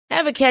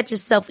Ever catch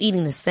yourself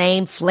eating the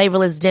same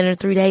flavorless dinner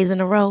 3 days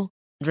in a row?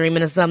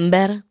 Dreaming of something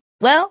better?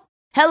 Well,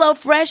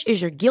 HelloFresh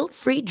is your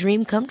guilt-free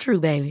dream come true,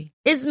 baby.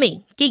 It's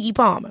me, Keke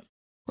Palmer.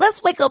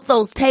 Let's wake up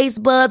those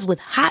taste buds with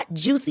hot,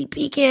 juicy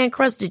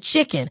pecan-crusted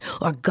chicken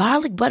or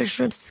garlic butter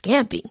shrimp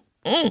scampi.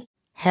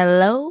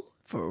 Hello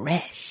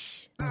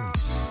Fresh.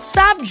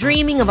 Stop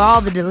dreaming of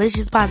all the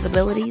delicious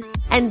possibilities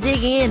and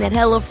dig in at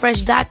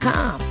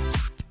HelloFresh.com.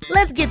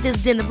 Let's get this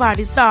dinner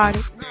party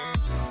started.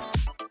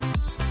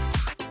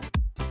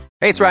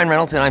 Hey, it's Ryan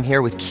Reynolds, and I'm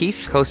here with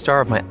Keith,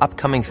 co-star of my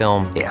upcoming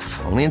film,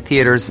 If, only in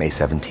theaters May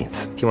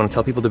 17th. Do you want to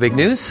tell people the big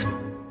news?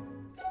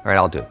 All right,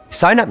 I'll do it.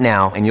 Sign up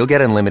now and you'll get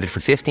unlimited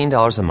for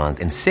 $15 a month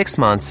and 6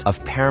 months of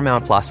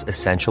Paramount Plus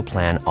Essential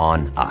Plan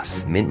on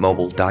us.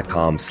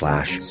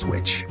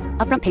 MintMobile.com/switch.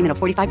 Upfront payment of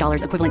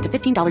 $45 equivalent to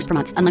 $15 per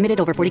month. Unlimited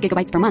over 40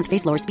 gigabytes per month.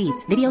 Face lower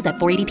speeds. Videos at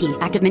 480p.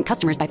 Active Mint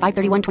customers by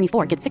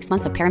 531.24 get 6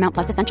 months of Paramount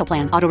Plus Essential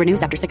Plan. Auto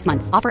renews after 6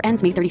 months. Offer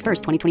ends May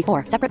 31st,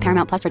 2024. Separate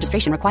Paramount Plus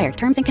registration required.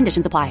 Terms and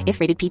conditions apply if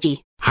rated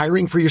PG.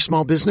 Hiring for your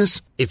small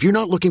business? If you're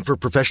not looking for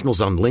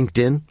professionals on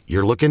LinkedIn,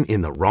 you're looking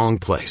in the wrong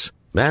place.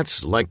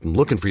 That's like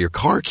looking for your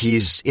car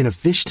keys in a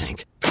fish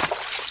tank.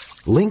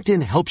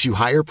 LinkedIn helps you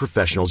hire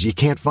professionals you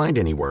can't find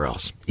anywhere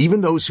else,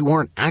 even those who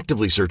aren't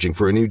actively searching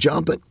for a new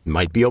job but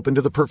might be open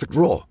to the perfect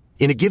role.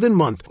 In a given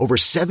month, over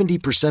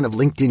 70% of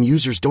LinkedIn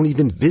users don't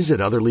even visit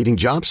other leading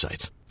job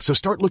sites. So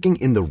start looking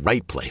in the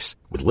right place.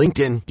 With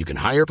LinkedIn, you can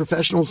hire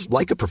professionals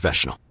like a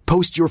professional.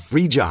 Post your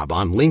free job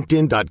on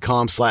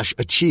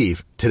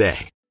linkedin.com/achieve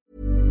today.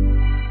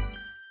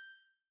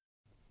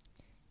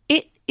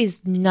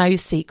 Is no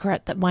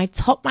secret that my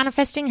top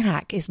manifesting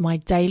hack is my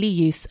daily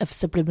use of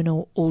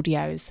subliminal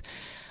audios.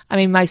 I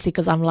mean, mostly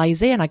because I'm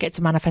lazy and I get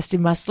to manifest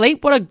in my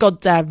sleep. What a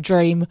goddamn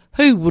dream.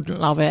 Who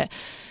wouldn't love it?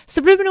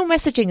 Subliminal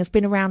messaging has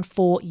been around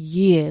for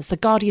years. The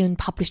Guardian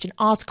published an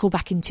article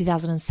back in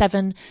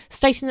 2007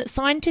 stating that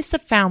scientists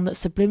have found that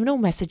subliminal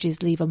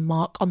messages leave a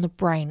mark on the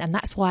brain, and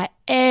that's why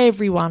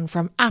everyone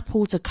from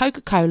Apple to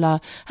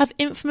Coca-Cola have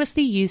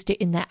infamously used it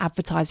in their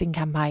advertising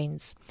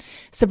campaigns.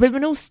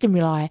 Subliminal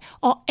stimuli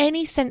are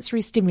any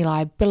sensory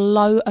stimuli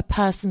below a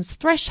person's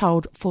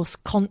threshold for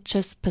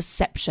conscious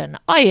perception,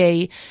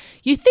 i.e.,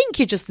 you think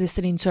you're just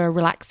listening to a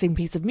relaxing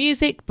piece of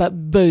music,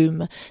 but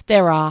boom,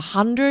 there are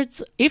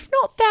hundreds, if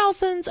not thousands,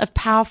 of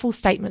powerful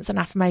statements and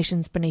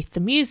affirmations beneath the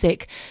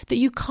music that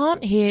you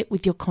can't hear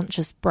with your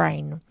conscious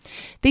brain.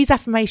 These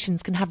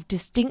affirmations can have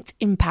distinct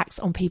impacts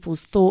on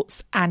people's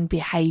thoughts and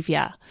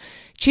behaviour.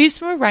 Choose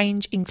from a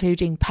range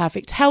including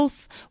perfect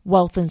health,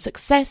 wealth and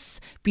success,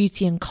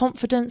 beauty and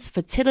confidence,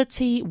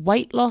 fertility,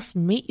 weight loss,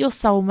 meet your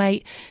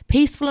soulmate,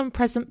 peaceful and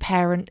present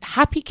parent,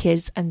 happy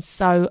kids, and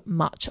so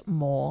much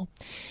more.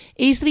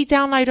 Easily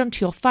download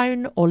onto your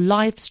phone or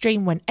live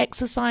stream when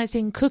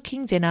exercising,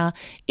 cooking dinner,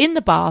 in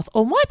the bath,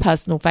 or my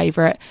personal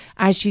favourite,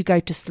 as you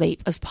go to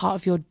sleep as part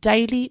of your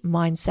daily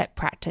mindset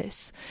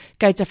practice.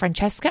 Go to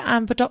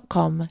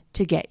francescaamber.com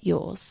to get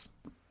yours.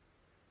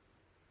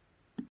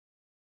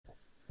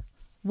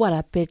 What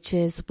up,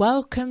 bitches?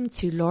 Welcome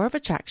to Law of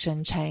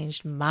Attraction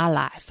Changed My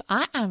Life.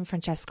 I am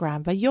Francesca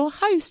Amber, your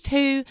host,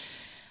 who,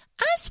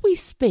 as we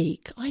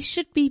speak, I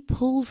should be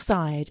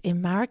poolside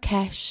in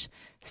Marrakesh,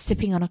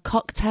 sipping on a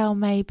cocktail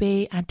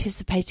maybe,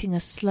 anticipating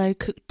a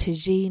slow-cooked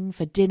tagine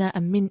for dinner,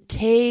 a mint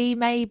tea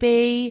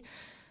maybe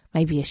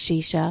a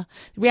shisha.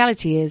 The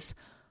reality is,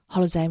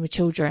 holidaying with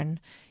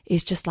children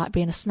is just like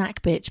being a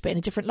snack bitch, but in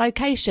a different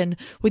location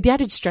with the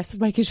added stress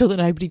of making sure that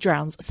nobody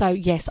drowns. So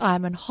yes, I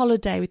am on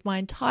holiday with my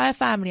entire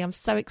family. I'm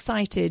so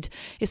excited.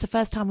 It's the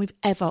first time we've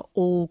ever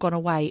all gone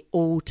away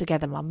all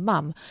together. My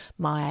mum,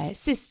 my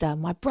sister,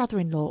 my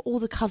brother-in-law, all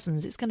the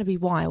cousins. It's going to be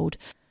wild.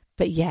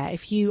 But yeah,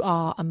 if you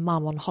are a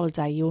mum on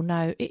holiday, you'll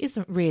know it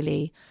isn't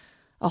really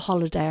a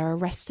holiday or a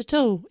rest at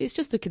all. It's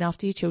just looking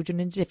after your children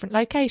in a different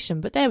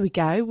location. But there we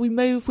go. We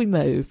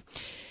move.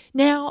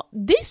 Now,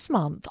 this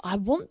month, I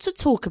want to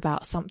talk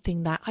about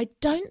something that I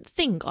don't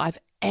think I've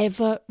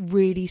ever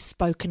really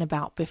spoken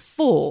about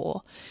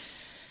before.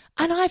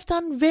 And I've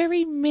done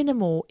very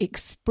minimal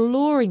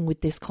exploring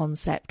with this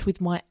concept with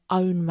my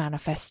own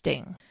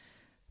manifesting.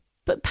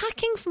 But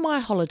packing for my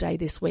holiday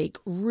this week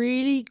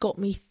really got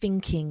me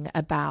thinking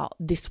about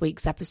this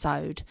week's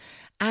episode.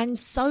 And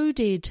so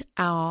did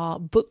our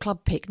book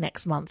club pick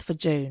next month for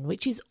June,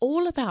 which is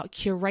all about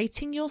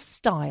curating your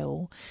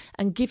style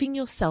and giving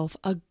yourself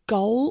a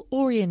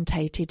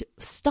goal-orientated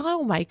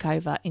style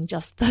makeover in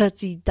just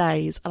 30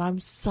 days. And I'm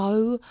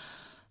so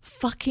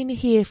fucking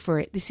here for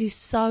it. This is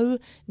so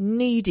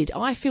needed.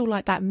 I feel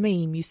like that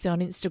meme you see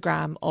on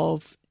Instagram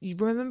of, you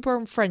remember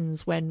on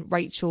Friends when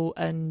Rachel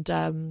and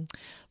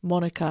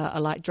Monica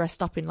are like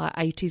dressed up in like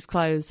 80s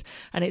clothes,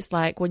 and it's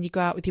like when you go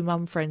out with your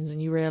mum friends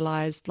and you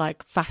realise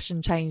like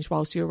fashion changed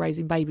whilst you were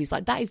raising babies.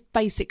 Like that is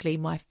basically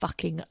my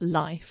fucking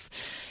life.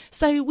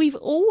 So we've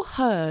all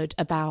heard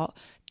about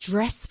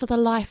dress for the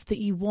life that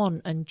you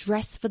want and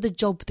dress for the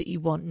job that you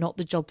want, not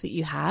the job that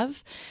you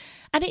have.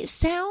 And it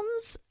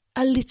sounds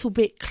a little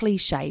bit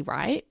cliche,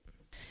 right?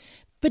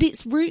 But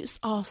its roots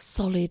are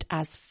solid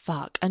as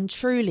fuck. And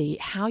truly,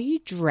 how you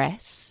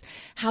dress,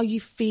 how you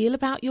feel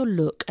about your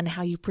look, and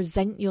how you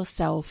present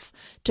yourself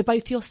to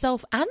both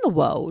yourself and the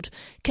world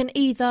can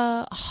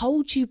either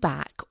hold you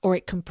back or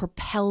it can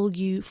propel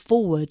you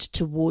forward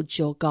towards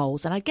your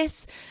goals. And I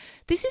guess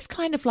this is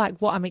kind of like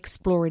what I'm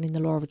exploring in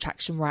the Law of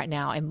Attraction right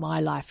now in my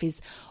life,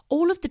 is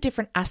all of the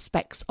different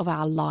aspects of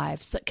our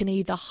lives that can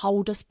either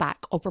hold us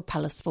back or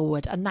propel us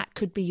forward. And that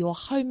could be your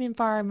home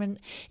environment.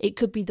 It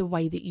could be the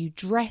way that you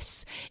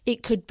dress.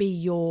 It could be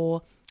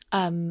your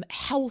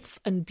health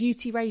and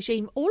beauty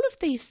regime. All of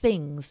these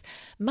things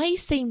may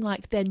seem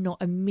like they're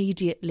not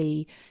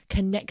immediately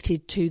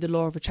connected to the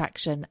Law of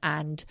Attraction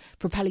and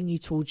propelling you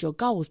towards your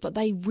goals, but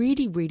they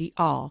really, really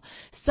are.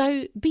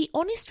 So be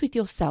honest with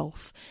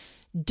yourself.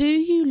 Do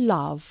you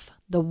love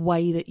the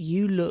way that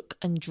you look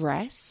and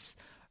dress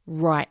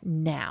right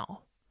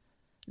now?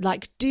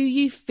 Like, do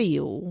you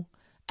feel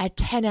a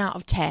 10 out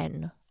of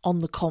 10 on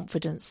the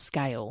confidence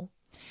scale?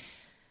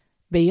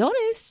 Be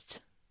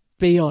honest.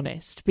 Be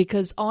honest,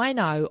 because I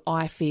know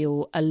I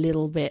feel a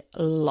little bit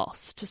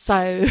lost.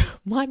 So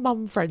my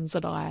mum friends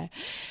and I,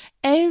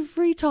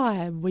 every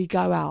time we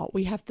go out,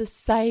 we have the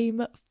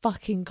same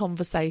fucking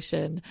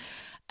conversation.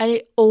 And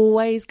it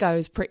always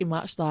goes pretty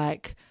much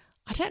like,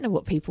 I don't know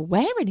what people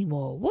wear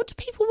anymore. What do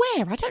people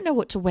wear? I don't know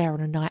what to wear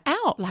on a night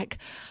out. Like,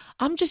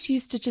 I'm just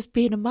used to just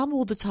being a mum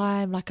all the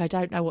time. Like, I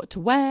don't know what to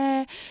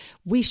wear.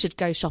 We should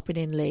go shopping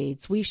in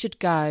Leeds. We should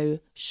go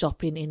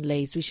shopping in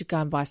Leeds. We should go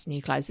and buy some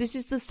new clothes. This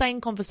is the same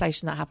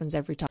conversation that happens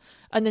every time.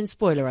 And then,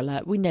 spoiler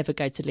alert, we never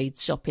go to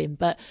Leeds shopping,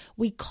 but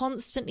we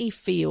constantly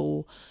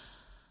feel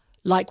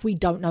like we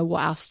don't know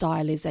what our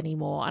style is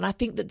anymore. And I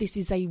think that this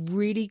is a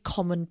really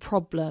common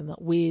problem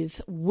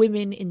with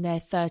women in their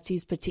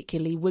 30s,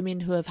 particularly women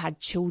who have had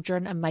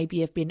children and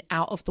maybe have been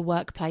out of the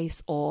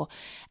workplace or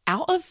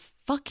out of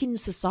fucking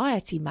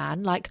society,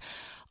 man. Like,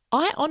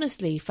 I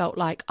honestly felt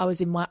like I was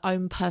in my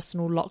own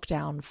personal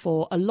lockdown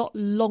for a lot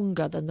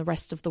longer than the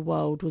rest of the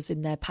world was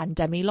in their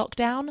pandemic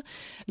lockdown.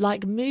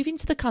 Like, moving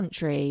to the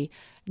country,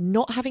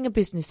 not having a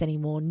business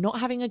anymore, not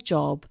having a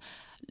job,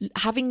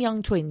 having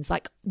young twins,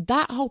 like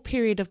that whole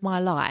period of my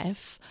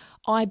life,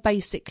 I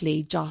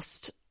basically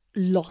just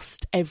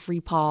lost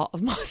every part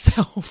of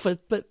myself,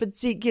 but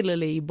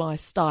particularly my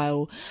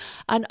style.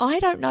 And I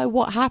don't know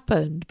what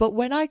happened, but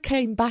when I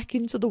came back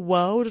into the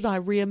world and I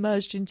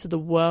re-emerged into the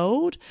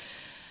world,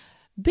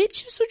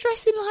 bitches were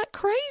dressing like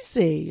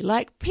crazy.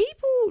 Like,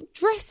 people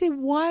dress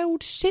in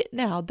wild shit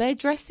now. They're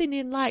dressing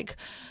in like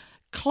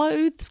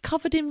clothes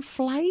covered in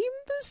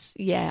flames.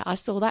 Yeah, I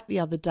saw that the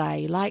other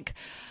day. Like,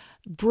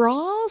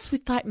 bras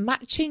with like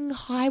matching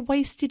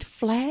high-waisted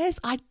flares.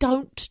 I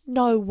don't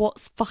know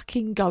what's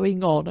fucking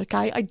going on,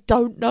 okay? I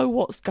don't know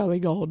what's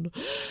going on.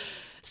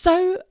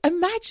 So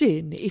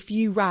imagine if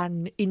you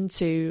ran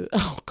into,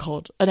 oh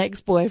God, an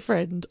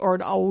ex-boyfriend or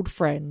an old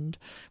friend,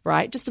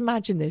 right? Just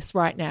imagine this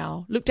right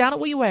now. Look down at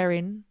what you're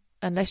wearing,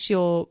 unless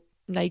you're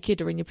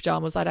naked or in your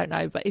pajamas, I don't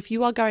know. But if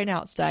you are going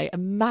out today,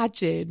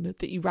 imagine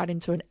that you ran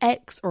into an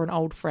ex or an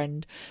old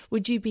friend.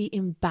 Would you be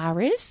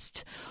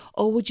embarrassed?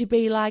 Or would you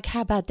be like,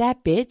 how about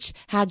that, bitch?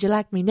 How'd you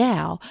like me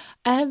now?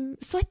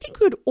 So I think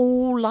we would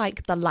all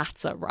like the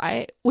latter,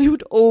 right? We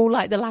would all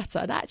like the latter.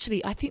 And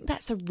actually, I think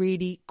that's a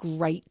really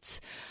great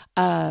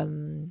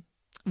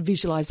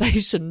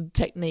visualization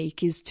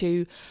technique, is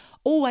to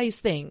always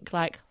think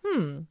like,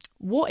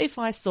 what if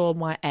I saw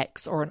my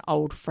ex or an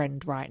old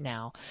friend right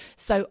now?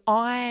 So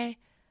I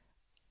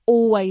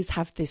always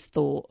have this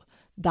thought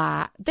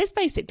that there's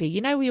basically,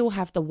 you know, we all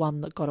have the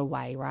one that got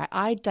away, right?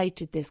 I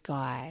dated this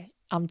guy.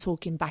 I'm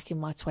talking back in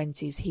my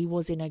 20s. He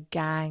was in a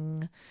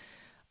gang.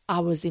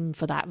 I was in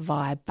for that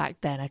vibe back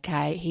then,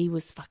 okay? He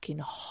was fucking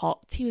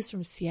hot. He was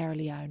from Sierra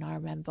Leone, I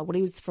remember. Well,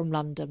 he was from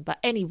London. But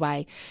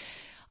anyway,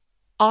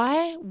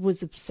 I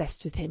was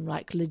obsessed with him,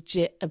 like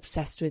legit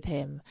obsessed with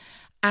him.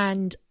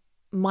 And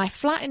my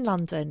flat in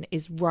London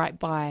is right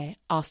by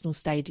Arsenal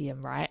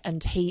Stadium, right?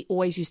 And he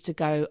always used to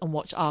go and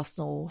watch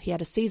Arsenal. He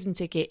had a season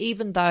ticket,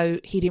 even though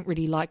he didn't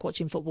really like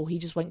watching football. He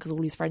just went because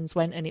all his friends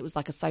went and it was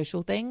like a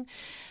social thing.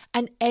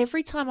 And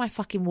every time I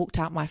fucking walked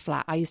out my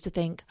flat, I used to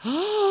think,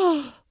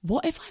 oh,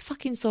 what if I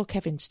fucking saw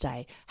Kevin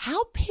today?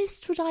 How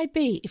pissed would I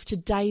be if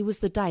today was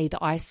the day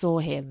that I saw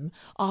him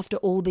after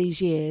all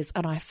these years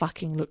and I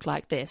fucking looked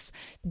like this?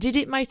 Did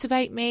it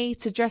motivate me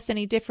to dress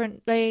any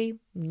differently?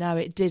 No,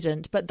 it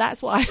didn't. But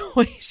that's what I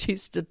always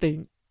used to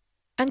think.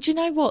 And you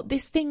know what?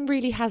 This thing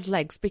really has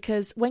legs,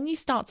 because when you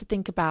start to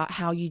think about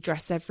how you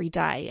dress every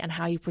day and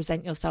how you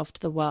present yourself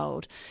to the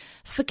world,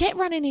 forget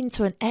running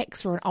into an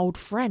ex or an old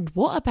friend.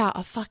 What about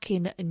a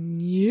fucking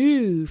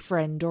new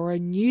friend or a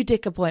new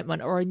dick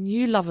appointment or a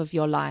new love of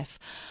your life?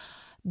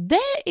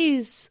 There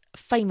is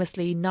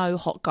famously no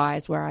hot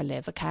guys where I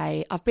live,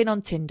 okay? I've been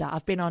on Tinder,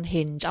 I've been on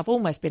Hinge, I've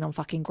almost been on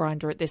fucking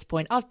Grindr at this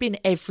point. I've been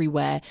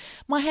everywhere.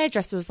 My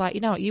hairdresser was like,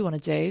 you know what you want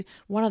to do?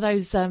 One of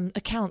those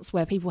accounts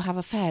where people have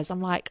affairs. I'm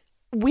like,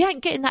 we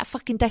ain't getting that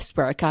fucking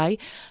desperate, okay?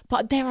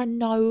 But there are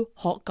no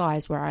hot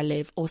guys where I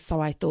live, or so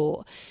I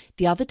thought.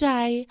 The other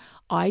day,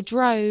 I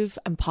drove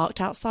and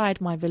parked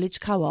outside my village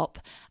co-op,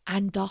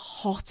 and the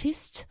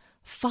hottest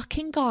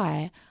fucking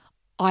guy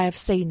I have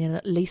seen in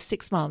at least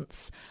 6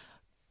 months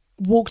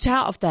walked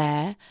out of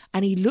there,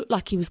 and he looked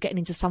like he was getting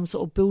into some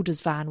sort of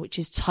builder's van, which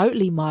is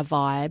totally my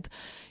vibe.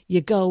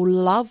 Your girl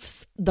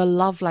loves the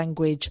love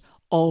language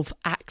of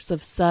acts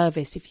of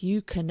service. If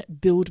you can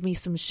build me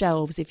some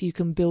shelves, if you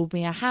can build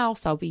me a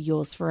house, I'll be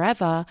yours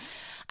forever.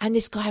 And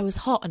this guy was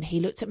hot, and he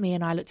looked at me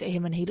and I looked at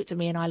him, and he looked at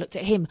me and I looked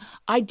at him.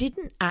 I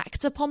didn't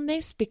act upon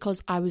this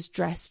because I was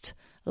dressed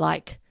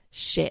like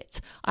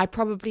shit. I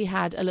probably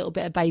had a little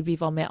bit of baby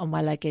vomit on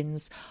my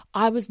leggings.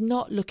 I was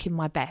not looking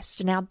my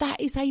best. Now, that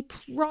is a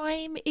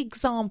prime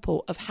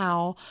example of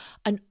how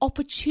an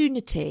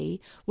opportunity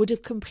would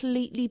have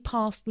completely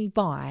passed me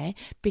by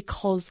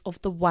because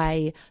of the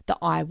way that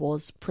I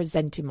was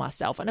presenting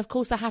myself. And of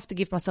course, I have to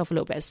give myself a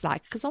little bit of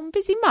slack because I'm a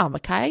busy mum,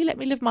 okay? Let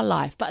me live my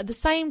life. But at the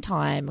same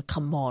time,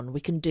 come on, we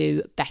can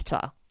do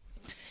better.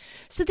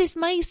 So this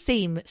may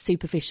seem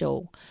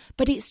superficial,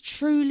 but it's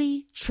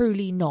truly,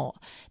 truly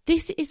not.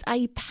 This is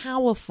a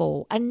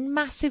powerful and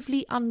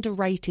massively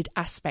underrated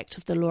aspect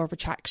of the law of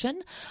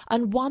attraction,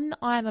 and one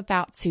I'm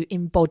about to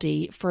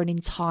embody for an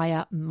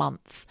entire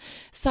month.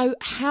 So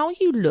how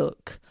you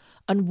look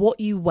and what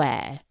you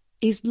wear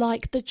is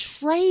like the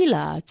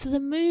trailer to the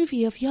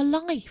movie of your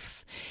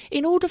life.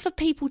 In order for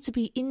people to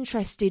be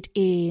interested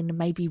in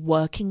maybe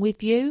working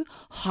with you,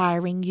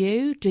 hiring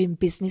you, doing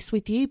business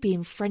with you,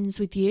 being friends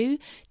with you,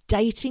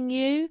 dating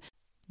you,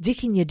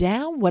 dicking you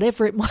down,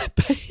 whatever it might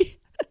be,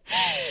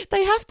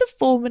 they have to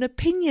form an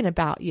opinion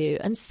about you.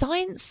 And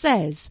science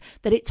says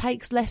that it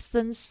takes less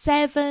than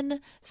 7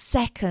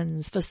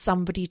 seconds for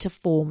somebody to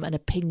form an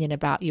opinion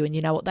about you. And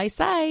you know what they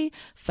say?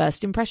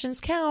 First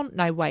impressions count.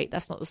 No, wait,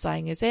 that's not the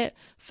saying, is it?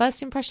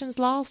 First impressions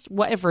last?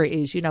 Whatever it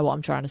is, you know what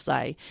I'm trying to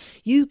say.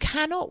 You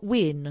cannot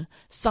win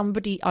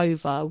somebody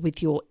over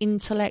with your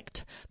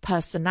intellect,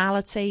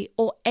 personality,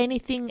 or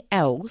anything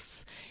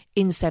else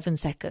in 7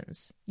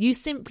 seconds. You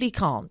simply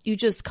can't. You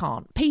just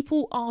can't.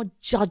 People are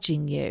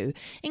judging you,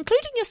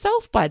 including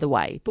yourself, by the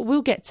way, but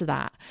we'll get to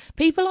that.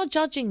 People are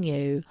judging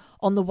you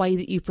on the way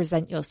that you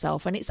present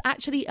yourself, and it's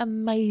actually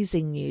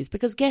amazing news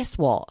because guess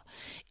what?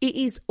 It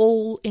is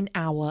all in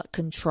our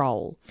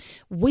control.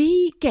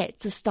 We get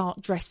to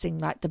start dressing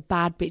like the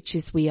bad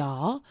bitches we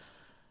are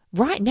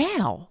right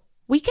now.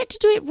 We get to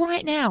do it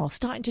right now,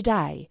 starting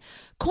today.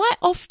 Quite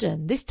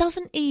often, this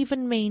doesn't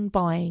even mean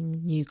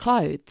buying new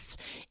clothes.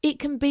 It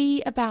can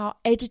be about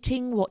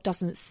editing what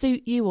doesn't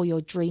suit you or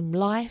your dream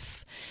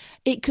life.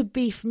 It could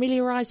be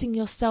familiarizing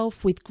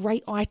yourself with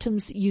great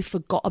items that you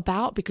forgot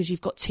about because you've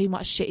got too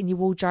much shit in your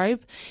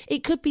wardrobe.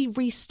 It could be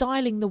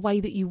restyling the way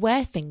that you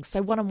wear things.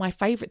 So one of my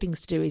favorite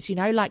things to do is,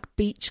 like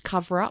beach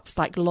cover-ups,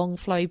 like long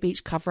flowy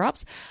beach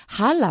cover-ups.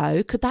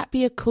 Hello, could that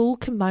be a cool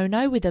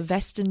kimono with a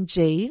vest and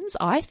jeans?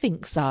 I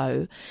think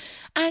so.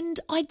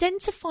 And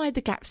identify the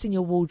gaps in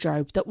your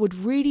wardrobe that would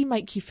really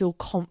make you feel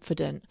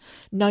confident,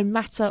 no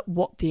matter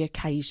what the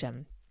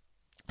occasion.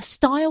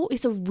 Style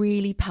is a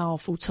really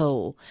powerful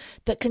tool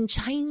that can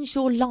change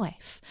your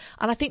life.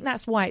 And I think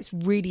that's why it's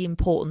really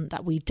important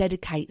that we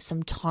dedicate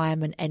some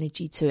time and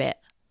energy to it.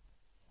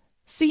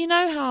 So you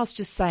know how I was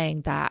just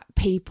saying that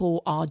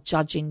people are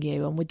judging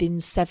you and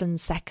within 7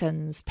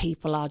 seconds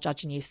people are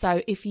judging you.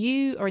 So if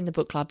you are in the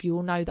book club, you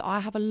will know that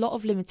I have a lot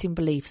of limiting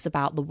beliefs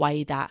about the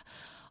way that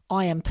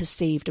I am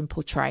perceived and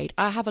portrayed.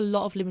 I have a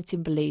lot of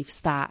limiting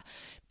beliefs that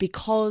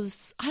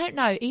because, I don't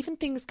know, even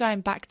things going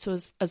back to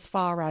as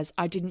far as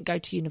I didn't go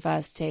to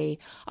university.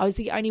 I was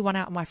the only one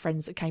out of my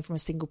friends that came from a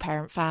single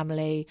parent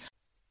family.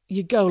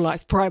 Your girl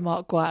likes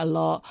Primark quite a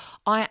lot.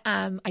 I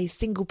am a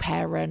single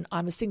parent.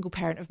 I'm a single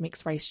parent of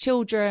mixed race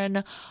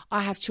children.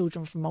 I have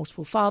children from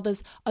multiple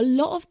fathers. A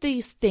lot of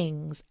these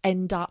things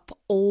end up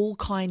all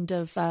kind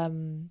of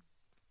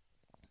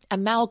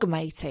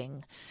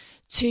amalgamating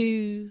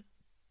to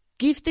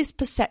give this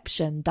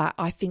perception that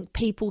I think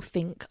people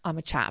think I'm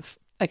a chav.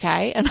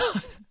 Okay. And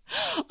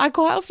I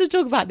quite often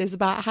talk about this,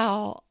 about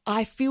how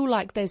I feel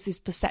like there's this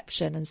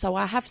perception. And so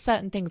I have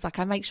certain things, like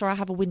I make sure I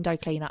have a window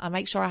cleaner. I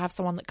make sure I have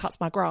someone that cuts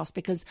my grass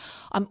because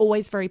I'm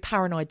always very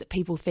paranoid that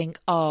people think,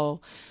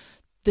 oh,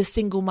 the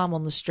single mum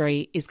on the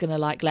street is going to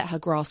let her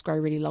grass grow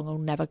really long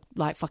and never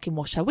fucking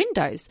wash her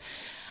windows.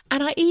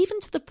 And I even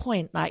to the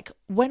point,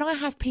 when I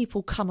have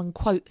people come and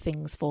quote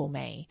things for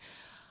me,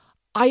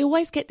 I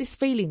always get this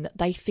feeling that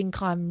they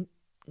think I'm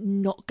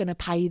not going to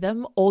pay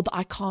them or that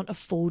I can't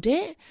afford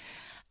it.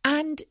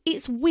 And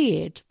it's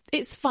weird.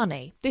 It's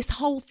funny. This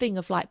whole thing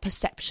of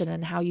perception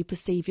and how you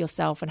perceive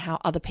yourself and how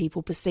other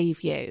people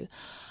perceive you.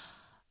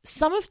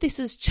 Some of this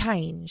has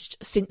changed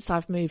since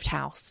I've moved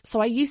house. So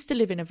I used to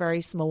live in a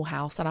very small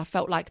house and I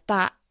felt like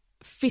that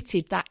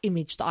fitted that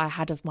image that I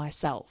had of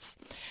myself.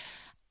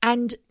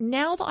 And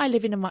now that I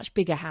live in a much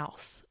bigger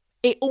house,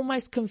 it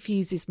almost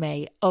confuses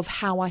me of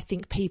how I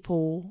think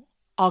people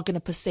are going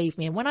to perceive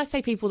me. And when I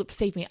say people that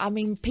perceive me, I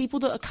mean people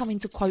that are coming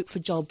to quote for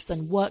jobs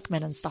and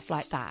workmen and stuff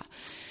like that.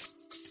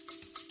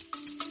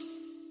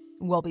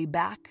 We'll be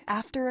back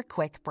after a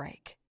quick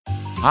break.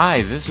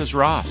 Hi, this is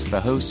Ross,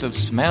 the host of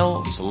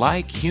Smells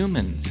Like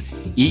Humans.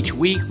 Each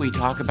week we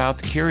talk about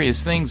the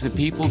curious things that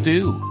people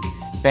do.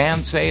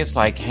 Fans say it's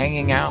like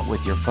hanging out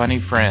with your funny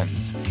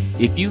friends.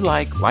 If you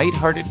like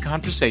lighthearted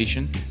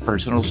conversation,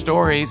 personal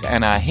stories,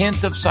 and a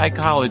hint of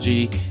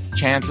psychology,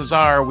 chances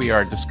are we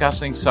are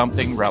discussing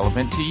something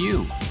relevant to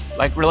you,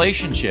 like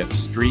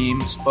relationships,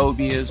 dreams,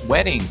 phobias,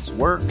 weddings,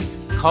 work,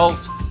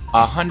 cults,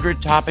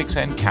 100 topics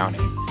and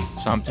counting.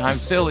 Sometimes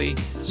silly,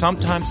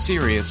 sometimes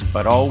serious,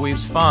 but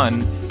always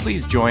fun.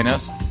 Please join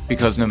us,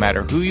 because no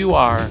matter who you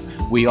are,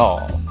 we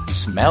all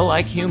smell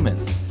like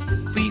humans.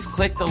 Please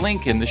click the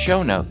link in the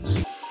show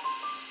notes.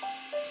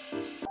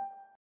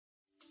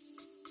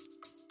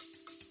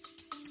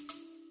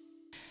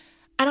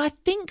 And I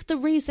think the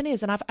reason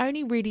is, and I've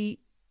only really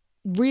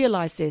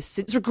realised this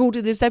since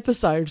recording this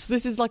episode, so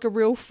this is like a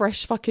real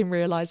fresh fucking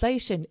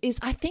realisation, is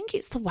I think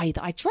it's the way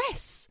that I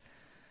dress.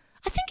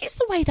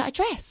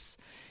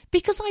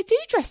 Because I do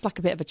dress like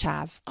a bit of a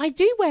chav. I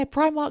do wear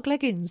Primark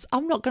leggings,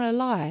 I'm not going to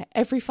lie,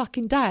 every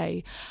fucking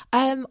day.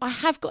 I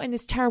have got in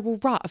this terrible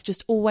rut of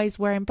just always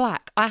wearing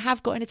black. I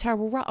have got in a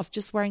terrible rut of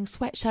just wearing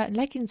sweatshirt and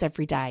leggings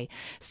every day.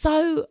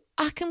 So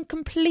I can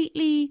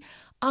completely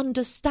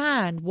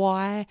understand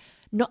why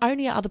not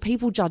only are other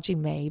people judging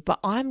me,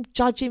 but I'm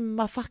judging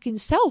my fucking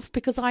self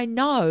because I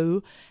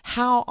know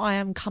how I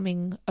am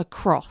coming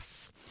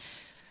across.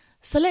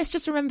 So let's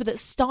just remember that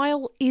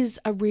style is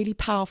a really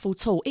powerful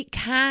tool. It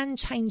can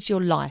change your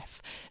life.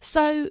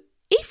 So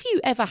if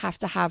you ever have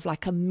to have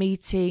like a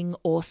meeting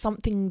or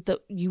something that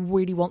you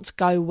really want to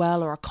go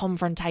well, or a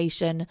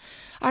confrontation,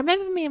 I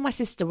remember me and my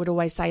sister would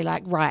always say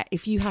like, right,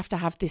 if you have to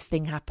have this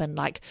thing happen,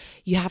 like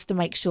you have to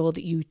make sure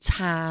that you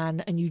tan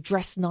and you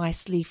dress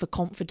nicely for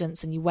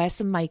confidence and you wear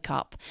some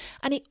makeup.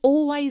 And it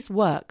always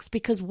works,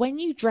 because when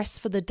you dress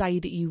for the day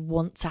that you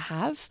want to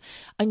have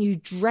and you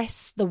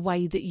dress the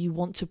way that you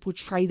want to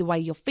portray the way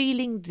you're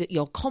feeling, that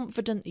you're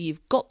confident, that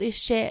you've got this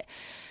shit,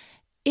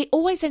 it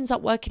always ends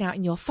up working out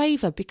in your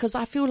favour, because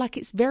I feel like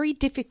it's very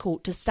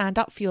difficult to stand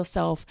up for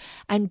yourself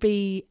and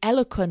be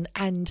eloquent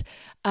and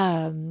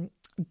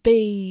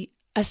be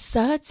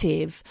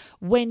assertive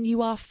when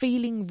you are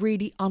feeling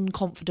really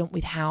unconfident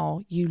with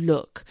how you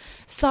look.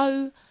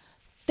 So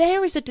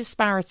there is a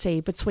disparity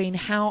between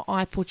how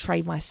I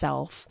portray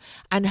myself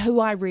and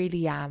who I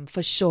really am,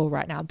 for sure,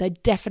 right now. There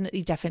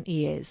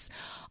definitely is.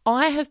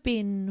 I have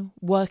been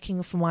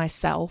working for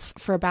myself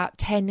for about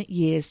 10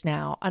 years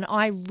now, and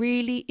I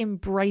really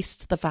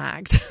embraced the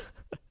fact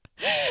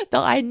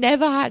that I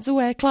never had to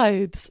wear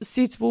clothes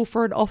suitable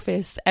for an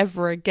office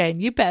ever again.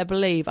 You better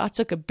believe I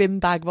took a bin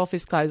bag of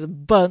office clothes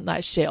and burnt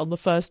that shit on the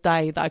first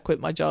day that I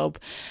quit my job.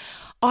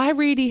 I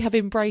really have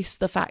embraced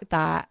the fact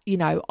that, you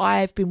know,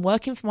 I've been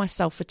working for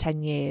myself for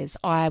 10 years.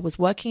 I was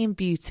working in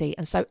beauty.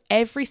 And so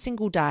every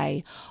single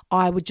day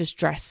I would just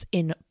dress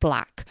in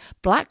black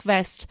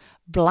vest,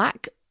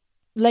 black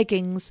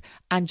leggings,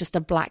 and just a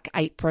black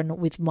apron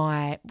with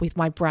my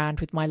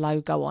brand, with my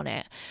logo on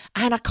it.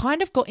 And I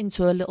kind of got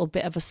into a little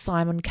bit of a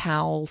Simon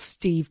Cowell,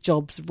 Steve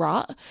Jobs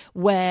rut,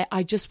 where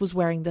I just was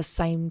wearing the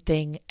same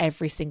thing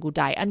every single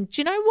day. And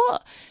do you know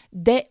what?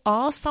 There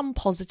are some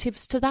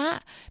positives to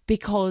that,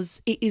 because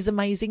it is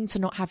amazing to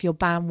not have your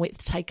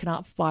bandwidth taken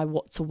up by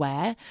what to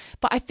wear.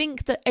 But I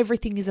think that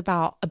everything is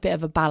about a bit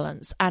of a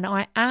balance. And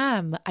I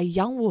am a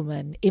young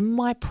woman in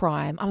my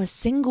prime. I'm a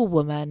single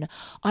woman.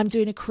 I'm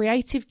doing a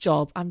creative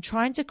job. I'm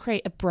trying to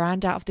create a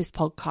brand out of this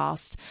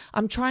podcast.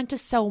 I'm trying to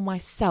sell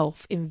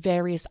myself in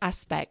various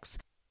aspects.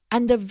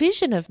 And the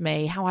vision of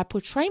me, how I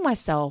portray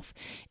myself,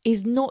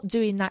 is not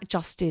doing that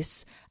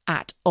justice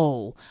at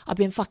all. I've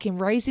been fucking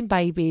raising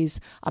babies.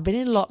 I've been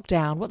in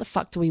lockdown. What the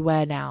fuck do we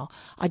wear now?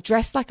 I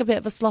dress like a bit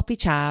of a sloppy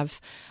chav,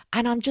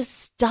 and I'm just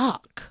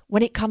stuck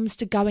when it comes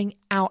to going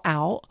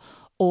out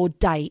or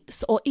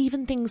dates, or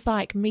even things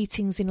like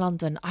meetings in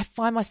London. I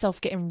find myself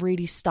getting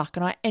really stuck,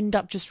 and I end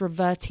up just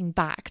reverting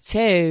back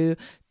to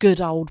good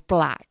old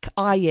black,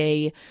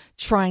 i.e.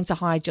 trying to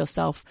hide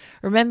yourself.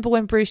 Remember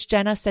when Bruce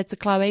Jenner said to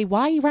Chloe,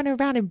 why are you running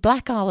around in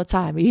black all the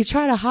time? Are you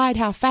trying to hide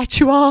how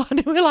fat you are?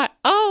 And we're like,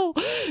 oh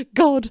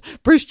God,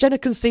 Bruce Jenner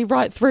can see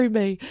right through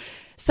me.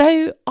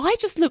 So I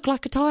just look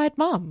like a tired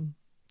mum.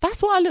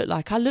 That's what I look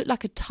like. I look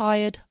like a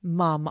tired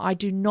mum. I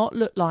do not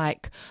look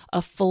like a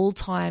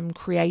full-time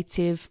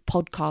creative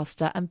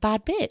podcaster and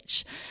bad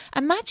bitch.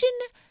 Imagine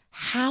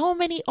how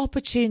many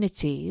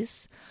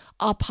opportunities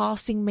are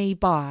passing me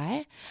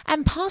by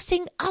and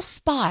passing us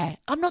by.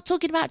 I'm not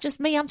talking about just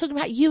me. I'm talking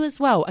about you as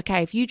well.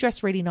 Okay, if you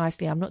dress really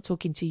nicely, I'm not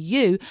talking to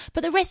you,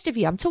 but the rest of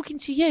you, I'm talking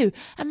to you.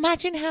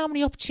 Imagine how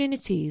many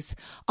opportunities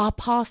are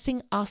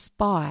passing us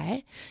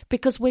by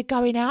because we're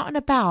going out and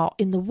about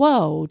in the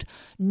world,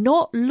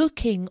 not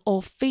looking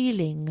or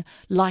feeling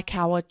like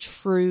our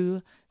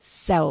true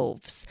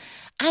selves.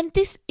 And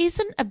this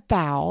isn't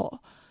about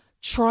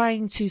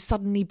trying to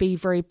suddenly be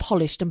very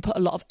polished and put a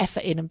lot of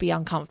effort in and be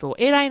uncomfortable.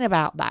 It ain't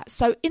about that.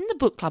 So in the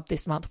book club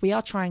this month, we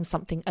are trying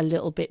something a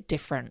little bit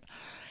different.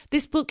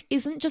 This book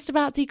isn't just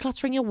about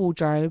decluttering your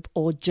wardrobe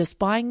or just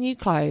buying new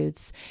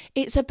clothes.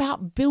 It's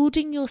about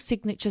building your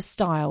signature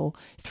style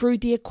through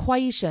the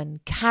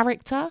equation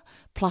character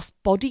plus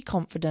body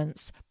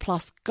confidence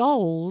plus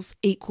goals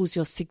equals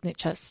your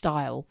signature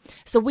style.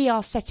 So we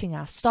are setting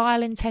our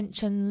style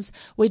intentions.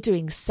 We're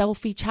doing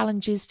selfie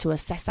challenges to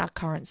assess our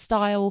current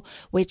style.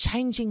 We're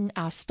changing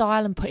our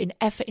style and putting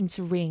effort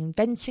into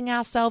reinventing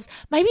ourselves,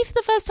 maybe for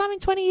the first time in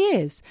 20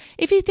 years.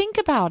 If you think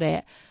about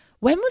it,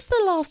 when was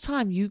the last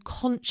time you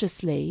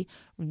consciously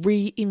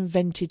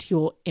reinvented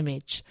your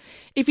image?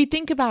 If you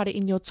think about it,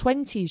 in your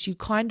 20s, you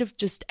kind of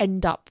just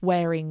end up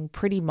wearing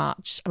pretty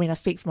much, I mean, I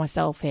speak for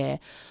myself here,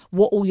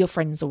 what all your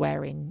friends are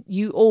wearing.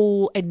 You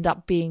all end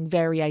up being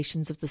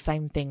variations of the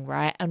same thing,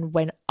 right? And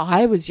when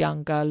I was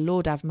younger,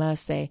 Lord have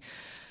mercy,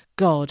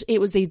 God, it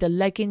was either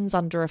leggings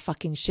under a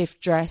fucking shift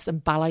dress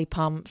and ballet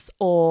pumps,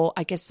 or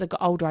I guess as I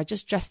got older, I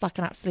just dressed like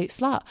an absolute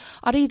slut.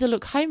 I'd either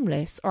look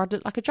homeless or I'd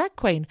look like a drag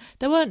queen.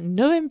 There weren't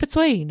no in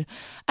between.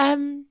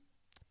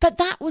 But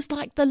that was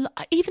like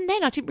even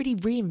then I didn't really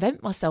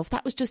reinvent myself.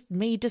 That was just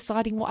me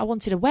deciding what I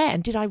wanted to wear.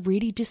 And did I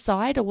really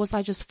decide, or was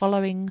I just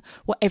following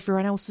what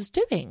everyone else was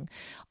doing?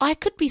 I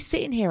could be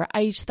sitting here at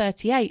age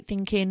 38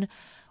 thinking,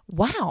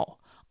 wow,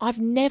 I've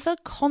never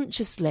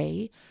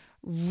consciously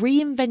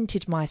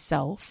reinvented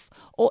myself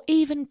or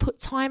even put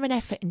time and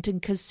effort into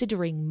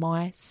considering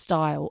my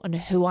style and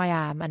who I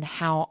am and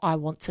how I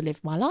want to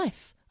live my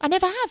life. I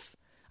never have.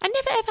 I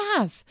never ever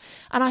have.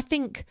 And I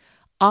think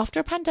after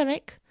a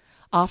pandemic,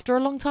 after a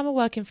long time of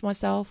working for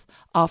myself,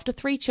 after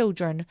 3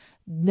 children,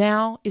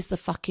 now is the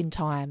fucking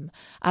time.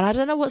 And I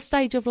don't know what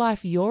stage of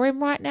life you're in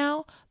right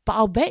now, but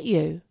I'll bet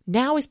you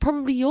now is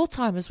probably your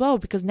time as well,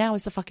 because now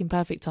is the fucking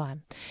perfect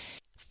time.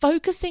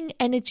 Focusing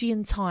energy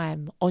and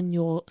time on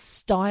your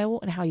style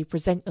and how you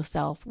present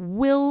yourself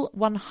will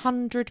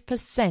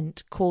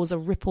 100% cause a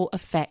ripple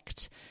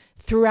effect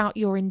throughout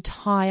your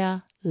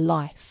entire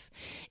life.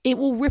 It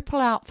will ripple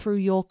out through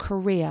your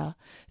career,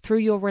 through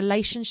your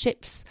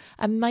relationships,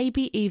 and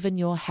maybe even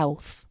your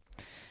health.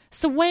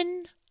 So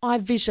when I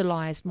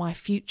visualize my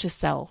future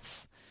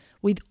self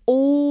with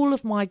all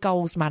of my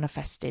goals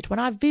manifested, when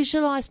I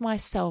visualize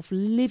myself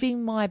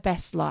living my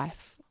best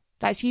life,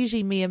 that's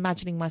usually me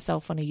imagining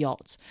myself on a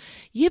yacht,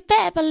 you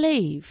better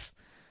believe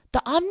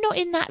that I'm not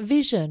in that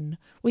vision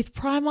with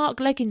Primark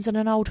leggings and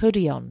an old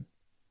hoodie on.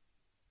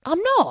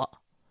 I'm not.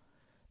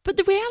 But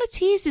the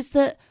reality is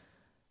that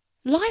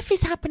life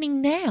is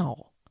happening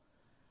now.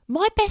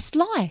 My best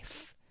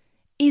life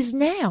is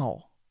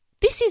now.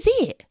 This is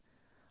it.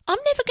 I'm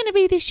never going to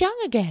be this young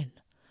again.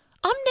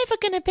 I'm never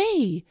going to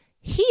be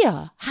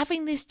here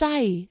having this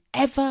day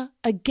ever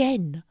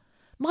again.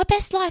 My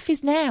best life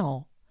is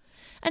now.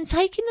 And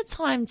taking the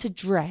time to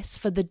dress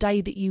for the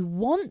day that you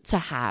want to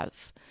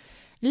have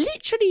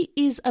literally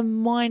is a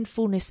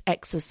mindfulness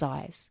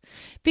exercise,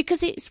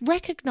 because it's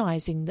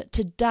recognizing that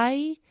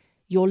today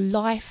your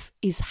life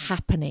is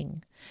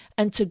happening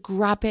and to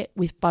grab it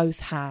with both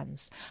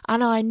hands.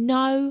 And I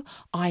know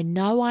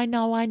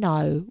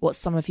what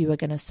some of you are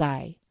going to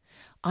say.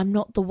 I'm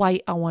not the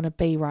weight I want to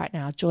be right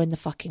now. Join the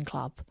fucking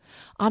club.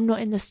 I'm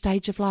not in the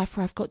stage of life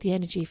where I've got the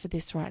energy for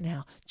this right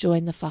now.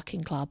 Join the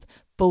fucking club.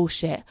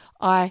 Bullshit.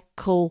 I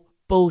call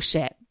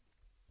bullshit.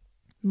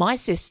 My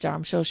sister,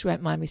 I'm sure she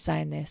won't mind me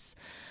saying this,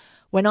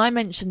 when I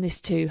mentioned this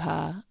to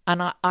her,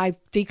 and I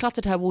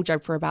decluttered her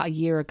wardrobe for about a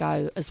year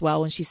ago as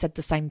well, and she said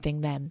the same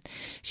thing then.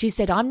 She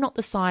said, I'm not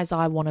the size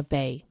I want to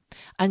be,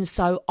 and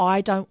so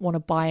I don't want to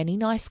buy any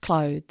nice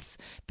clothes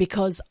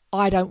because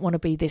I don't want to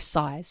be this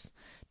size.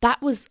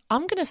 That was,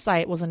 I'm going to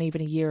say it wasn't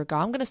even a year ago.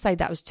 I'm going to say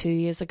that was 2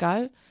 years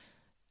ago.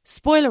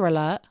 Spoiler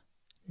alert,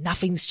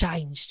 nothing's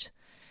changed.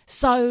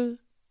 So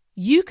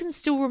you can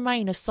still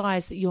remain a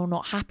size that you're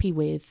not happy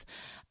with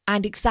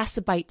and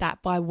exacerbate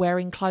that by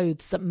wearing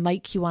clothes that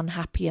make you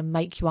unhappy and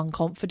make you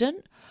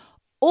unconfident.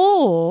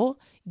 Or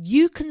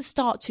you can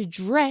start to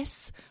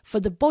dress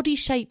for the body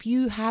shape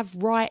you have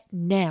right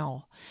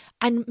now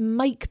and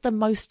make the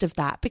most of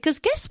that. Because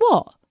guess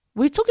what?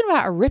 We're talking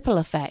about a ripple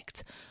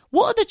effect.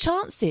 What are the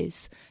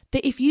chances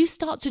that if you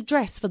start to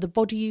dress for the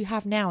body you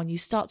have now and you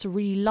start to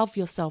really love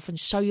yourself and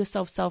show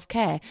yourself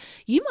self-care,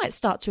 you might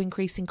start to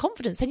increase in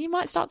confidence, and you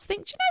might start to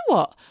think, do you know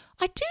what?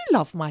 I do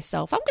love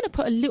myself. I'm going to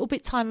put a little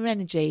bit time and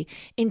energy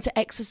into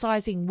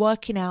exercising,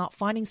 working out,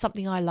 finding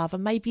something I love,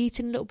 and maybe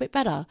eating a little bit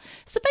better.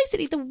 So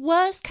basically, the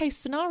worst case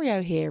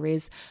scenario here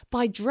is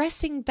by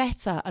dressing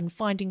better and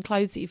finding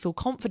clothes that you feel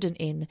confident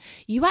in,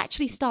 you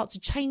actually start to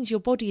change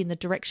your body in the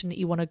direction that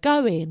you want to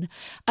go in.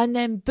 And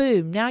then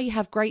boom, now you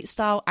have great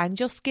style and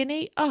you're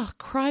skinny. Oh,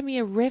 cry me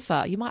a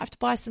river. You might have to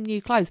buy some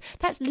new clothes.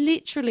 That's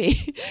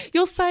literally,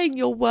 you're saying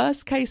your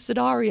worst case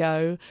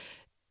scenario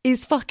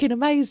is fucking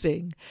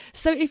amazing.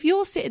 So if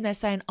you're sitting there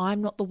saying,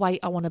 I'm not the weight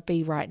I want to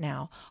be right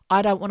now,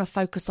 I don't want to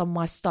focus on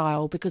my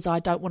style because I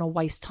don't want to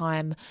waste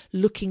time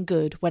looking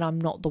good when I'm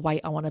not the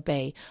weight I want to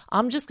be,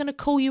 I'm just going to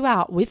call you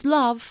out with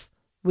love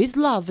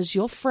as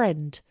your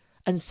friend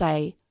and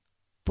say,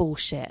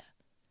 bullshit.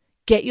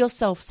 Get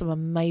yourself some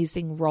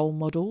amazing role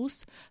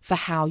models for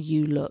how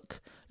you look.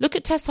 Look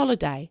at Tess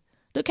Holliday.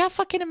 Look how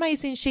fucking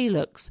amazing she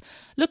looks.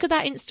 Look at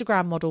that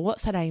Instagram model.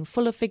 What's her name?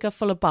 Full of figure,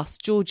 full of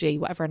bust. Georgie,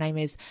 whatever her name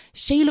is.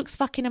 She looks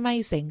fucking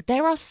amazing.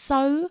 There are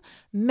so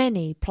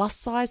many plus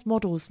size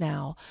models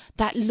now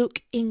that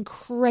look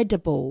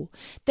incredible.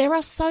 There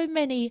are so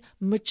many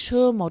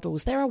mature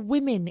models. There are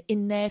women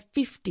in their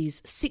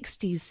 50s,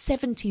 60s,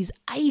 70s,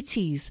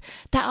 80s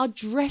that are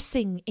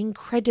dressing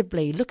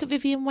incredibly. Look at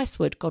Vivienne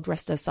Westwood, God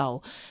rest her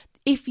soul.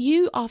 If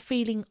you are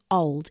feeling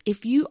old,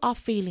 if you are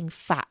feeling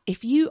fat,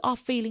 if you are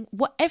feeling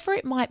whatever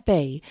it might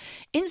be,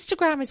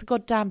 Instagram is a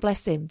goddamn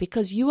blessing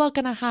because you are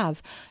going to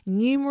have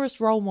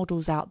numerous role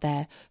models out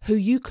there who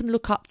you can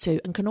look up to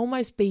and can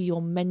almost be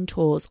your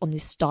mentors on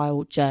this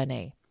style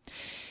journey.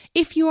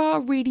 If you are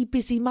a really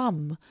busy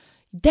mum,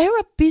 there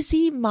are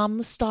busy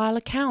mum style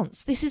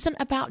accounts. This isn't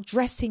about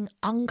dressing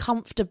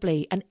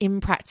uncomfortably and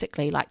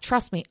impractically. Like,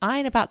 trust me, I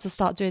ain't about to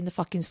start doing the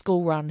fucking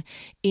school run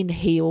in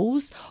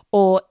heels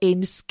or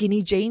in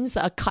skinny jeans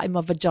that are cutting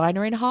my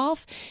vagina in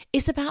half.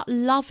 It's about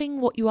loving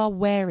what you are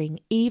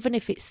wearing, even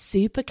if it's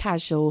super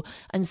casual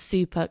and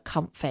super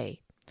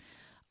comfy.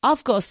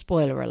 I've got a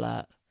spoiler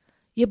alert.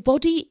 Your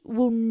body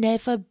will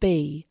never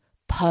be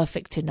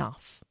perfect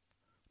enough.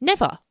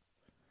 Never.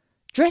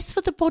 Dress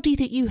for the body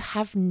that you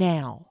have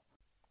now.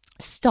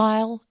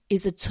 Style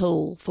is a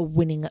tool for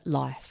winning at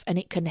life, and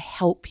it can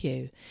help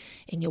you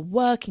in your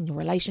work, in your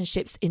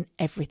relationships, in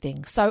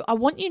everything. So I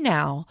want you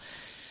now,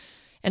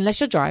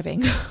 unless you're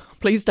driving,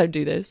 please don't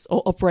do this,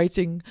 or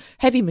operating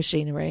heavy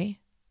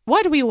machinery.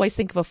 Why do we always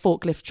think of a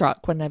forklift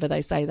truck whenever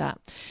they say that?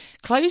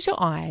 Close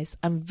your eyes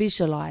and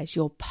visualize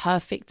your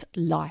perfect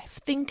life.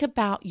 Think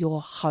about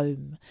your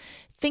home.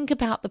 Think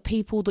about the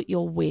people that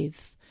you're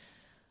with.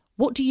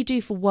 What do you do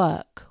for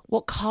work?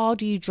 What car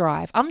do you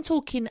drive? I'm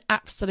talking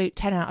absolute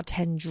 10 out of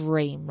 10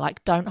 dream.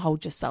 Like, don't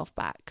hold yourself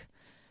back.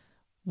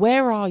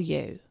 Where are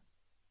you?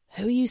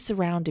 Who are you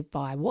surrounded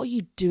by? What are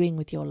you doing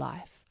with your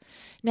life?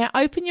 Now,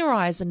 open your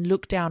eyes and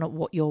look down at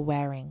what you're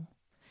wearing.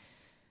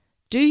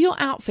 Do your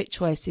outfit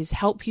choices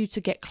help you to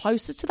get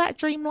closer to that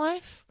dream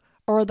life,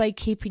 or are they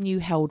keeping you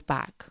held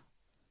back?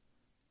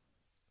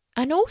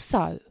 And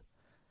also,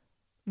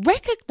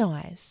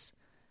 recognize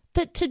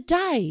that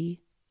today,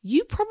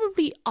 you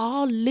probably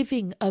are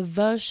living a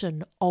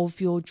version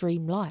of your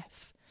dream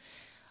life.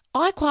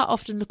 I quite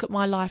often look at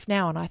my life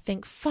now and I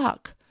think,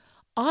 fuck,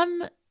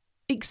 I'm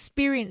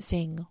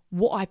experiencing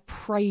what I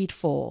prayed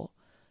for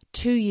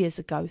 2 years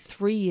ago,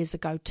 3 years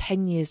ago,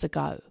 10 years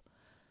ago.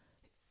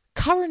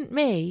 Current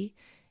me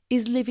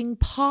is living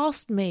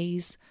past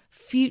me's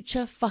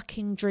future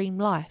fucking dream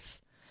life.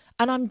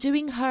 And I'm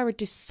doing her a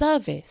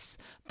disservice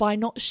by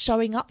not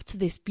showing up to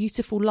this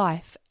beautiful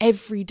life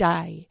every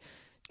day,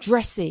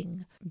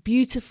 dressing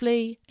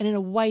beautifully and in a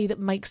way that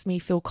makes me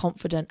feel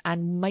confident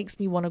and makes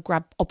me want to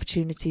grab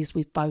opportunities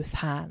with both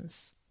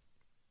hands.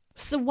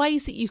 So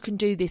ways that you can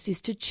do this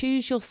is to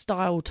choose your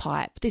style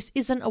type. This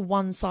isn't a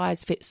one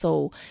size fits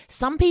all.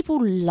 Some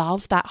people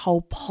love that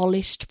whole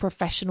polished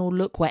professional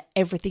look where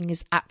everything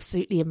is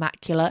absolutely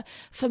immaculate.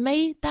 For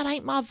me, that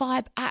ain't my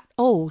vibe at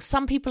all.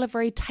 Some people are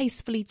very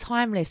tastefully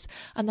timeless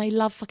and they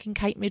love fucking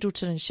Kate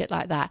Middleton and shit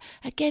like that.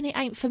 Again, it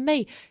ain't for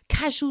me.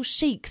 Casual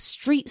chic,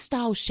 street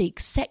style chic,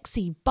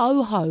 sexy,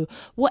 boho,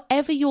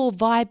 whatever your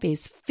vibe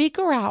is,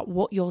 figure out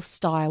what your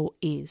style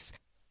is.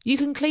 You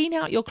can clean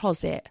out your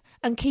closet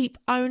and keep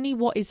only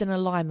what is in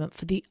alignment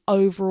for the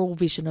overall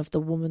vision of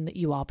the woman that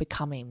you are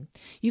becoming.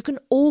 You can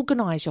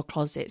organise your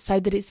closet so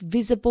that it's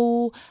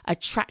visible,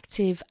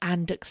 attractive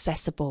and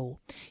accessible.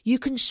 You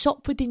can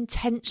shop with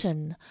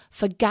intention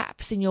for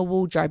gaps in your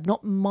wardrobe,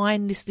 not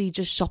mindlessly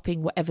just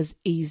shopping whatever's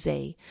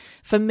easy.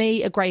 For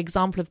me, a great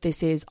example of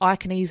this is I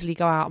can easily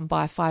go out and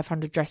buy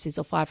 500 dresses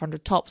or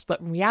 500 tops, but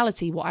in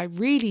reality, what I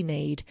really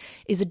need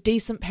is a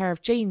decent pair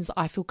of jeans that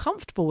I feel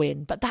comfortable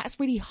in, but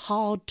that's really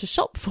hard to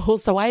shop for,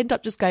 so I end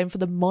up just going for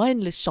the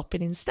mindless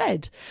shopping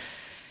instead.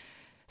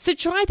 So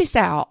try this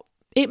out.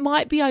 It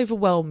might be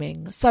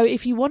overwhelming. So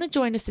if you want to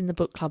join us in the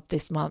book club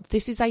this month,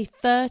 this is a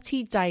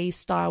 30-day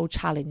style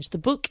challenge. The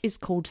book is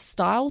called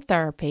Style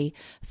Therapy,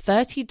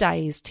 30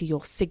 Days to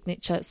Your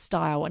Signature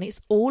Style. And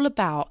it's all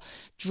about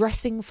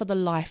dressing for the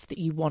life that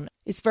you want.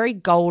 It's very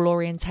goal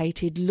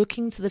orientated,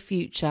 looking to the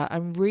future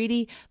and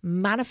really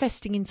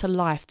manifesting into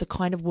life the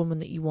kind of woman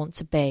that you want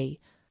to be.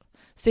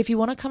 So if you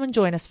want to come and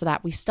join us for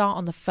that, we start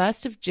on the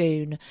 1st of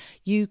June.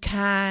 You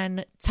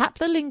can tap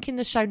the link in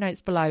the show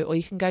notes below, or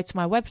you can go to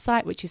my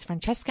website, which is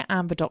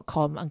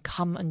francescaamber.com, and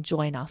come and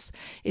join us.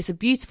 It's a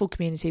beautiful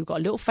community. We've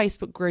got a little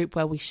Facebook group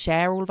where we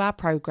share all of our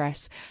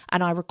progress,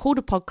 and I record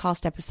a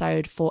podcast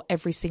episode for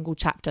every single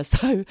chapter.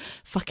 So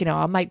fucking hell,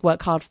 I make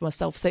work hard for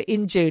myself. So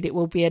in June, it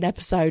will be an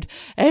episode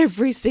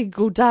every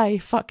single day.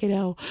 Fucking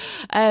hell.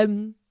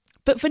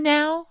 But for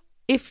now,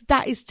 if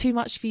that is too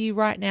much for you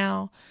right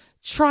now,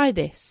 try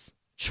this.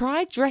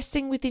 Try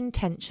dressing with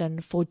intention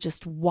for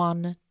just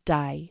one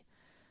day.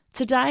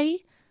 Today,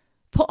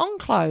 put on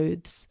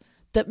clothes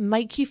that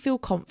make you feel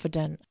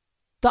confident,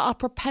 that are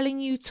propelling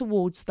you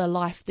towards the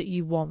life that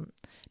you want,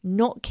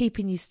 not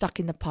keeping you stuck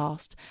in the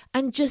past,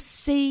 and just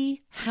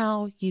see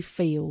how you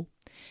feel.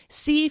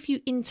 See if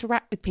you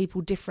interact with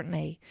people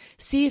differently.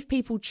 See if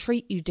people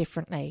treat you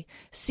differently.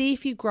 See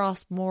if you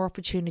grasp more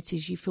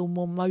opportunities, you feel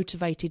more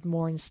motivated,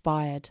 more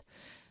inspired.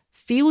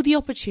 Feel the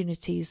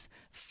opportunities,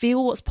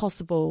 feel what's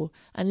possible,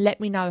 and let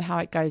me know how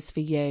it goes for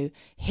you.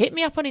 Hit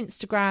me up on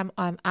Instagram.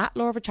 I'm at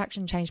Law of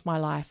Attraction Changed My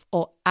Life,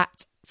 or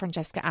at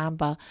Francesca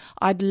Amber.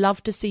 I'd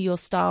love to see your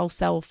style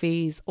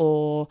selfies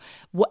or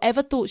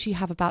whatever thoughts you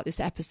have about this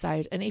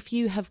episode. And if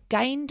you have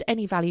gained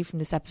any value from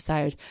this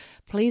episode,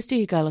 please do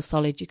your girl a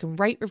solid. You can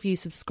rate, review,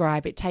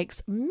 subscribe. It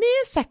takes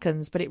mere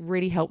seconds, but it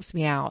really helps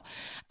me out.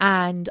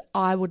 And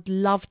I would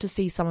love to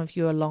see some of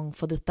you along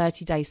for the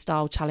 30-day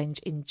style challenge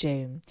in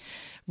June.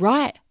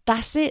 Right,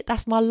 that's it.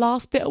 That's my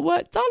last bit of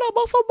work done. I'm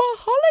off on my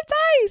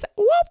holidays.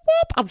 Whoop,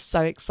 whoop. I'm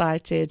so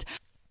excited.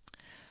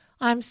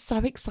 I'm so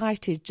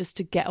excited just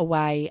to get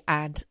away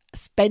and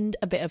spend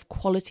a bit of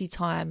quality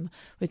time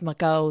with my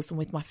girls and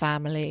with my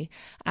family.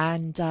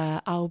 And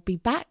I'll be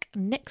back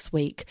next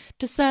week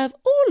to serve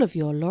all of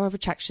your Law of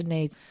Attraction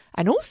needs,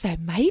 and also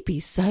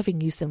maybe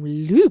serving you some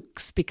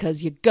looks,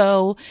 because your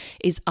girl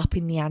is up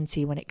in the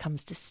ante when it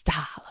comes to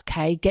style,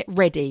 okay? Get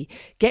ready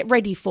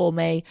for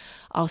me.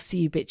 I'll see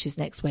you bitches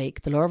next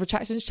week. The Law of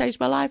Attraction has changed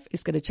my life.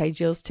 It's going to change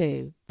yours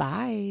too.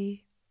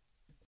 Bye.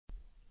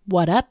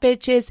 What up,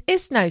 bitches?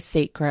 It's no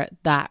secret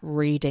that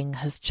reading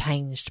has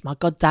changed my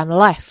goddamn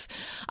life.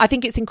 I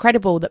think it's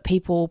incredible that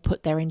people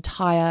put their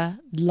entire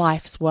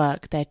life's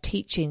work, their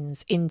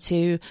teachings,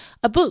 into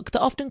a book that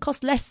often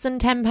costs less than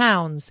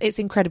 £10. It's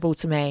incredible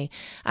to me.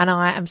 And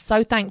I am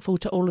so thankful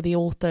to all of the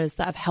authors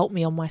that have helped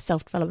me on my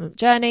self-development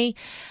journey.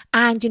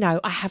 And, you know,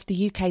 I have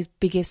the UK's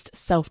biggest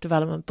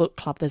self-development book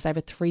club. There's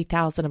over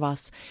 3,000 of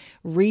us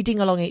reading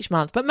along each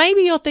month. But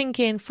maybe you're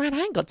thinking, Fran, I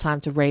ain't got time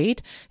to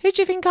read. Who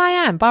do you think I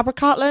am? Barbara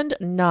Cartland?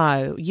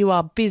 No, you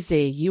are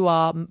busy. You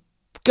are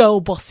girl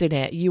bossing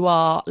it. You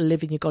are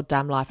living your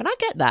goddamn life. And I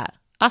get that.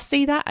 I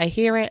see that. I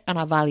hear it and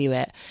I value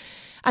it.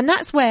 And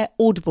that's where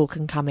Audible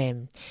can come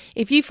in.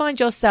 If you find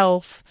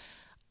yourself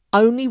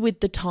only with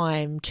the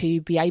time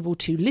to be able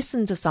to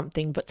listen to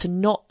something, but to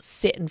not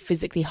sit and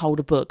physically hold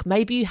a book,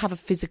 maybe you have a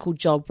physical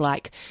job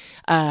like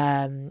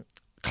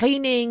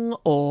cleaning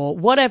or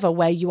whatever,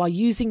 where you are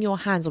using your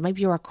hands, or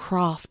maybe you're a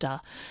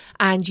crafter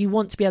and you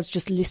want to be able to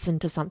just listen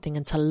to something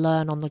and to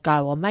learn on the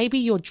go, or maybe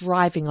you're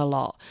driving a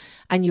lot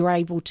and you're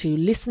able to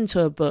listen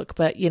to a book,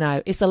 but you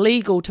know, it's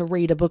illegal to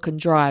read a book and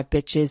drive,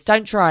 bitches.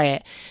 Don't try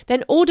it.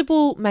 Then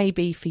Audible may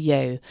be for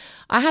you.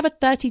 I have a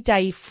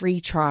 30-day free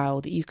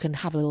trial that you can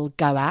have a little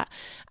go at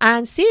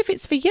and see if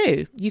it's for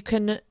you. You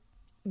can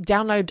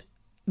download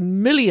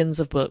millions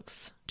of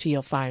books to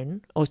your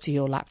phone or to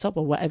your laptop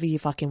or whatever you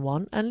fucking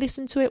want and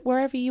listen to it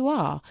wherever you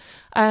are.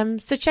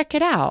 So check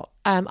it out.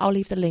 I'll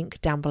leave the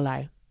link down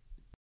below.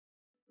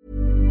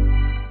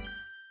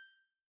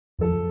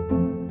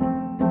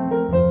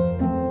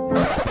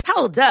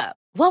 Hold up.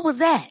 What was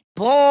that?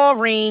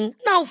 Boring.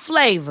 No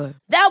flavor.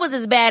 That was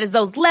as bad as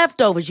those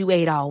leftovers you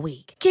ate all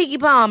week. Keke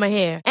Palmer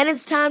here. And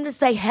it's time to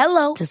say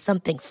hello to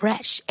something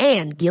fresh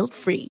and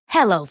guilt-free.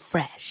 Hello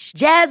Fresh.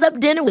 Jazz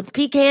up dinner with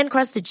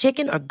pecan-crusted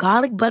chicken or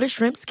garlic butter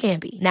shrimp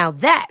scampi. Now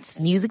that's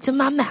music to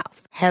my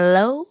mouth.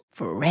 Hello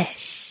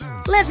Fresh.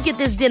 Let's get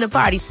this dinner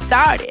party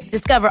started.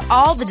 Discover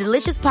all the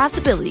delicious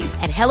possibilities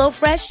at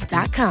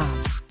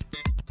HelloFresh.com.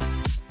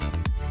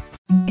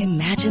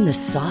 Imagine the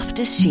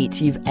softest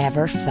sheets you've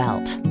ever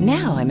felt.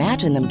 Now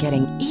imagine them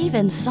getting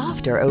even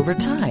softer over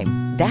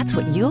time. That's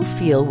what you'll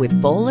feel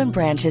with Boll &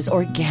 Branch's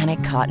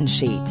organic cotton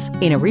sheets.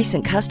 In a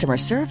recent customer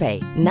survey,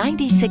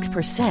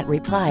 96%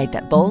 replied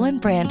that Boll &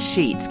 Branch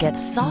sheets get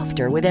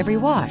softer with every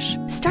wash.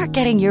 Start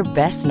getting your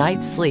best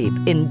night's sleep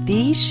in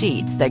these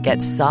sheets that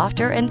get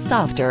softer and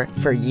softer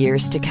for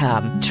years to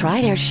come.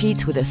 Try their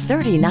sheets with a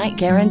 30-night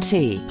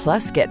guarantee.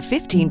 Plus, get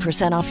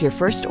 15% off your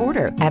first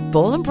order at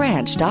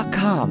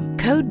bollandbranch.com.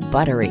 Code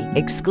BUTTERY.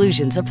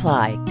 Exclusions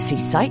apply. See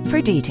site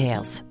for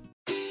details.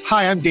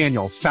 Hi, I'm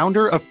Daniel,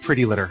 founder of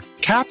Pretty Litter.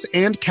 Cats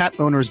and cat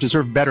owners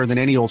deserve better than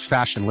any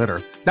old-fashioned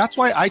litter. That's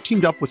why I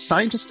teamed up with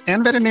scientists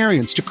and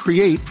veterinarians to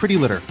create Pretty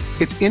Litter.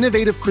 Its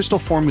innovative crystal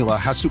formula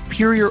has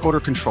superior odor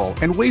control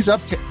and weighs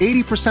up to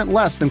 80%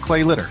 less than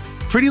clay litter.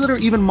 Pretty Litter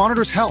even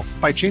monitors health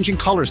by changing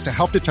colors to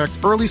help detect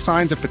early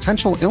signs of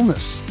potential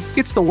illness.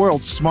 It's the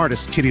world's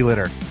smartest kitty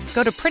litter.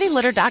 Go to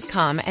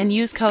prettylitter.com and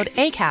use code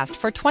ACAST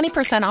for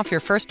 20% off your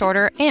first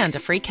order and a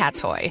free cat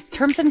toy.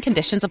 Terms and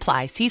conditions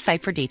apply. See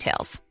site for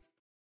details.